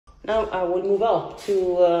Now I will move up to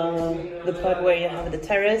the part where you have the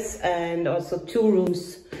terrace and also 2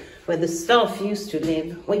 rooms where the staff used to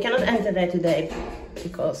live. We cannot enter there today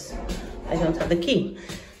because I don't have the key.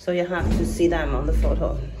 So you have to see them on the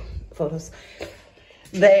photos.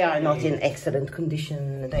 They are not in excellent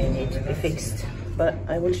condition. They need to be fixed. But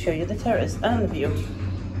I will show you the terrace and the view.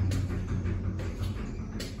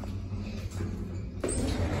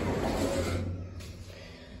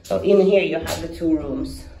 So in here you have the 2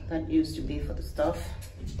 rooms that used to be for the staff.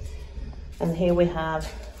 And here we have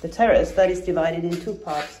the terrace that is divided in 2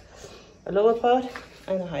 parts. A lower part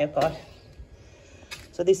and a higher part.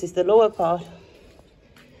 So this is the lower part,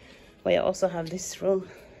 where you also have this room,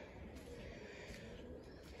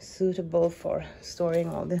 suitable for storing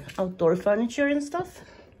all the outdoor furniture and stuff.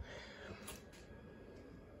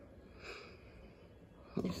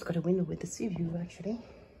 It's got a window with the sea view actually,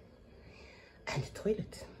 and a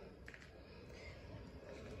toilet.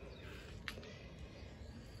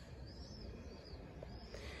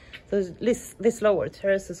 So this lower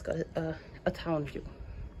terrace has got a town view.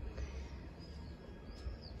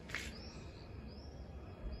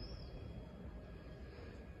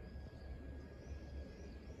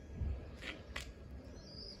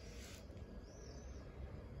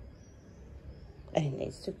 And it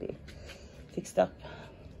needs to be fixed up.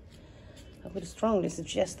 I would strongly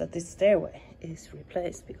suggest that this stairway is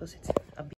replaced because it's a